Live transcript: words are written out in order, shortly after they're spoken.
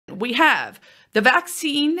we have the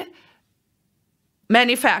vaccine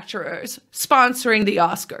manufacturers sponsoring the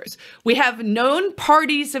Oscars. We have known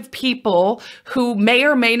parties of people who may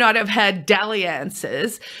or may not have had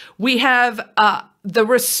dalliances. We have the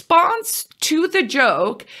response to the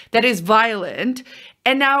joke that is violent,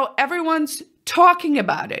 and now everyone's talking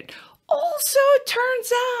about it. Also, it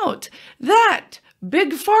turns out that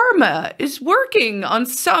Big Pharma is working on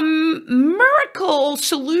some miracle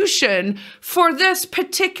solution for this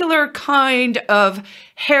particular kind of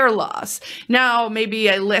hair loss. Now, maybe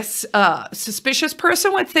a less suspicious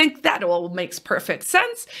person would think that all makes perfect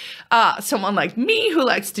sense. Someone like me who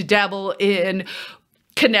likes to dabble in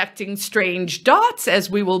connecting strange dots,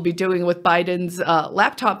 as we will be doing with Biden's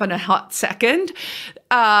laptop in a hot second,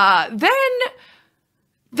 then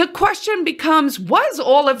the question becomes, was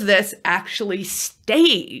all of this actually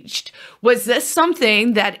staged? Was this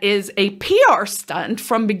something that is a PR stunt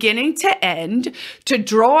from beginning to end to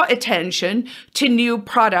draw attention to new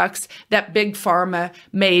products that Big Pharma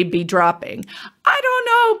may be dropping? I don't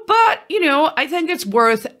know, but, I think it's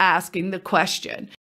worth asking the question.